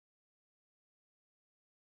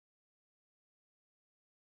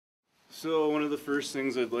So one of the first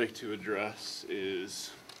things I'd like to address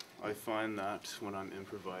is I find that when I'm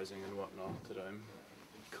improvising and whatnot that I'm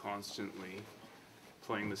constantly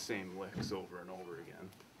playing the same licks over and over again.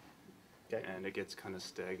 Okay. And it gets kind of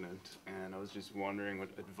stagnant, and I was just wondering what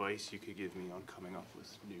advice you could give me on coming up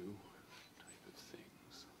with new type of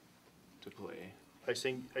things to play.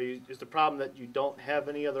 Is the problem that you don't have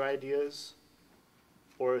any other ideas,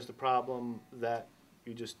 or is the problem that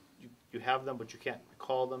you have them but you can't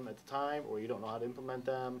recall them at the time, or you don't know how to implement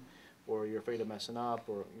them, or you're afraid of messing up,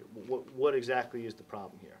 or what exactly is the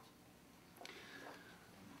problem here?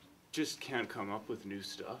 Just can't come up with new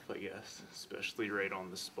stuff, I guess, especially right on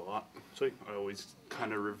the spot. So I always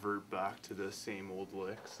kind of revert back to the same old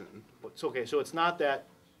licks. And it's okay. So it's not that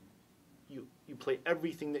you play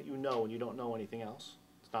everything that you know and you don't know anything else.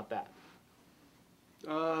 It's not that.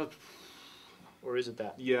 Or is it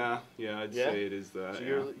that? Yeah, I'd say it is that.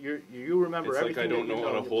 So yeah. you remember it's everything. It's like I don't know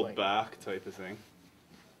how to hold playing. back, type of thing.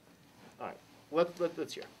 All right, let's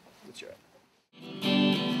hear. Let's hear it.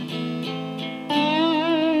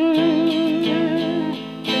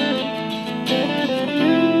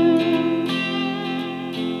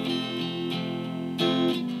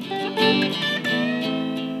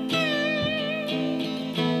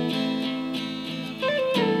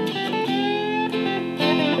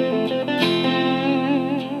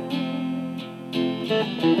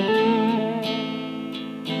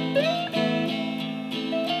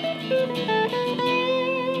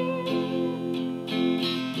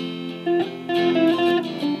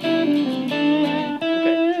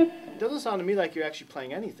 Sound to me like you're actually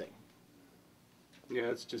playing anything. Yeah,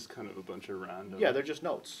 it's just kind of a bunch of random. Yeah, they're just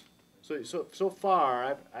notes. So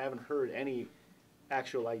far, I haven't heard any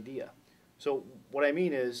actual idea. So what I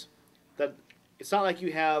mean is that it's not like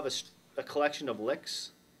you have a collection of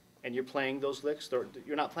licks and you're playing those licks.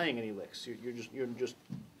 You're not playing any licks. You're just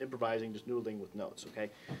improvising, just noodling with notes.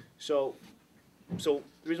 Okay. So the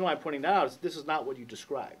reason why I'm pointing that out is this is not what you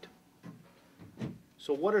described.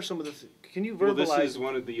 So what are some of the? Can you verbalize? Well, this is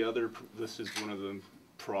one of the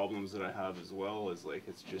problems that I have as well. Is like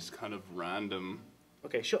it's just kind of random.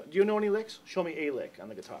 Okay. Do you know any licks? Show me a lick on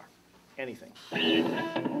the guitar. Anything. Okay.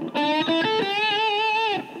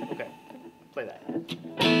 Play that.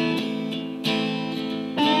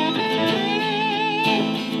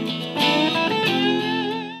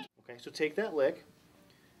 Okay. So take that lick.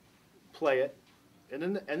 Play it. And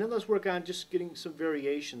then let's work on just getting some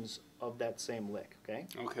variations of that same lick, okay?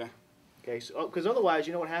 Okay. Okay, so because otherwise,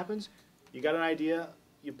 you know what happens? You got an idea,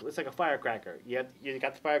 it's like a firecracker. You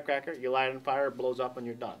got the firecracker, you light it on fire, it blows up, and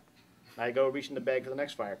you're done. Now you go reach in the bag for the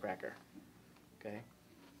next firecracker, okay?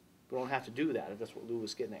 We don't have to do that if that's what Lou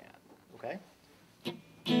was getting at, okay?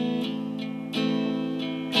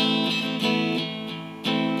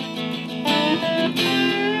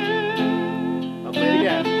 I'll play it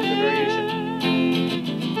again, the variation.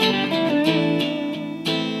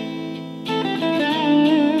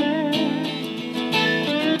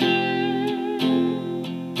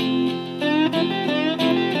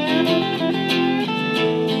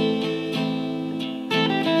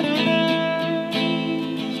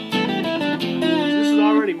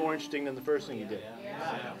 More interesting than the first thing you did.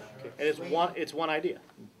 Okay. And it's one idea.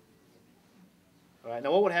 All right.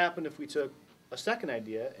 Now, what would happen if we took a second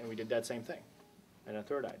idea and we did that same thing, and a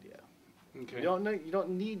third idea? Okay. You don't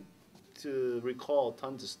need to recall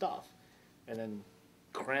tons of stuff and then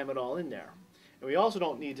cram it all in there. And we also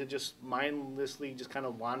don't need to just mindlessly just kind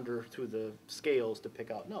of wander through the scales to pick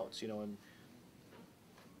out notes, and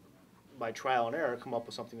by trial and error come up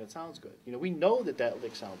with something that sounds good. We know that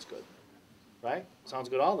lick sounds good. Right? Sounds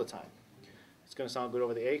good all the time. It's going to sound good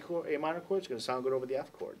over the A minor chord. It's going to sound good over the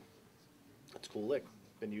F chord. That's a cool lick.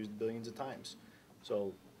 Been used billions of times.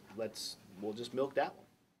 So we'll just milk that one.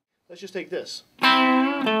 Let's just take this.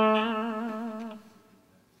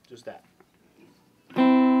 Just that. Okay,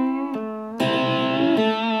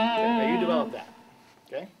 now you develop that.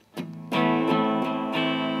 Okay?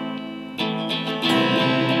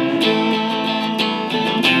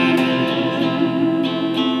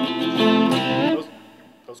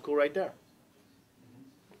 That's cool right there.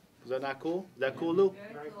 Is that not cool? Is that cool, Lou?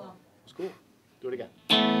 Very cool. It's cool. Do it again.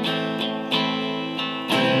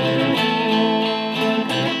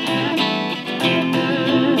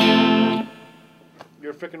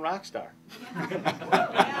 You're a freaking rock star.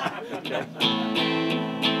 Okay.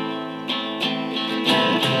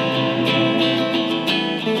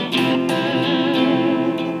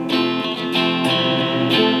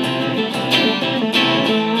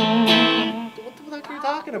 What are you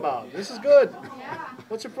talking about? This is good.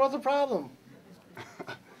 What's the problem?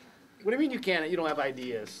 What do you mean you don't have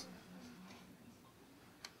ideas?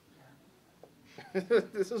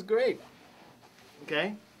 This is great.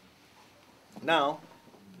 Okay. Now,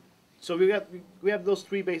 so we have those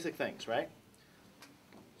three basic things, right?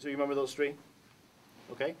 So you remember those three?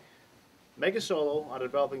 Okay. Make a solo out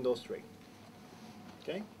of developing those three.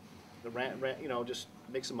 Okay. The you know, just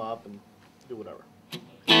mix them up and do whatever.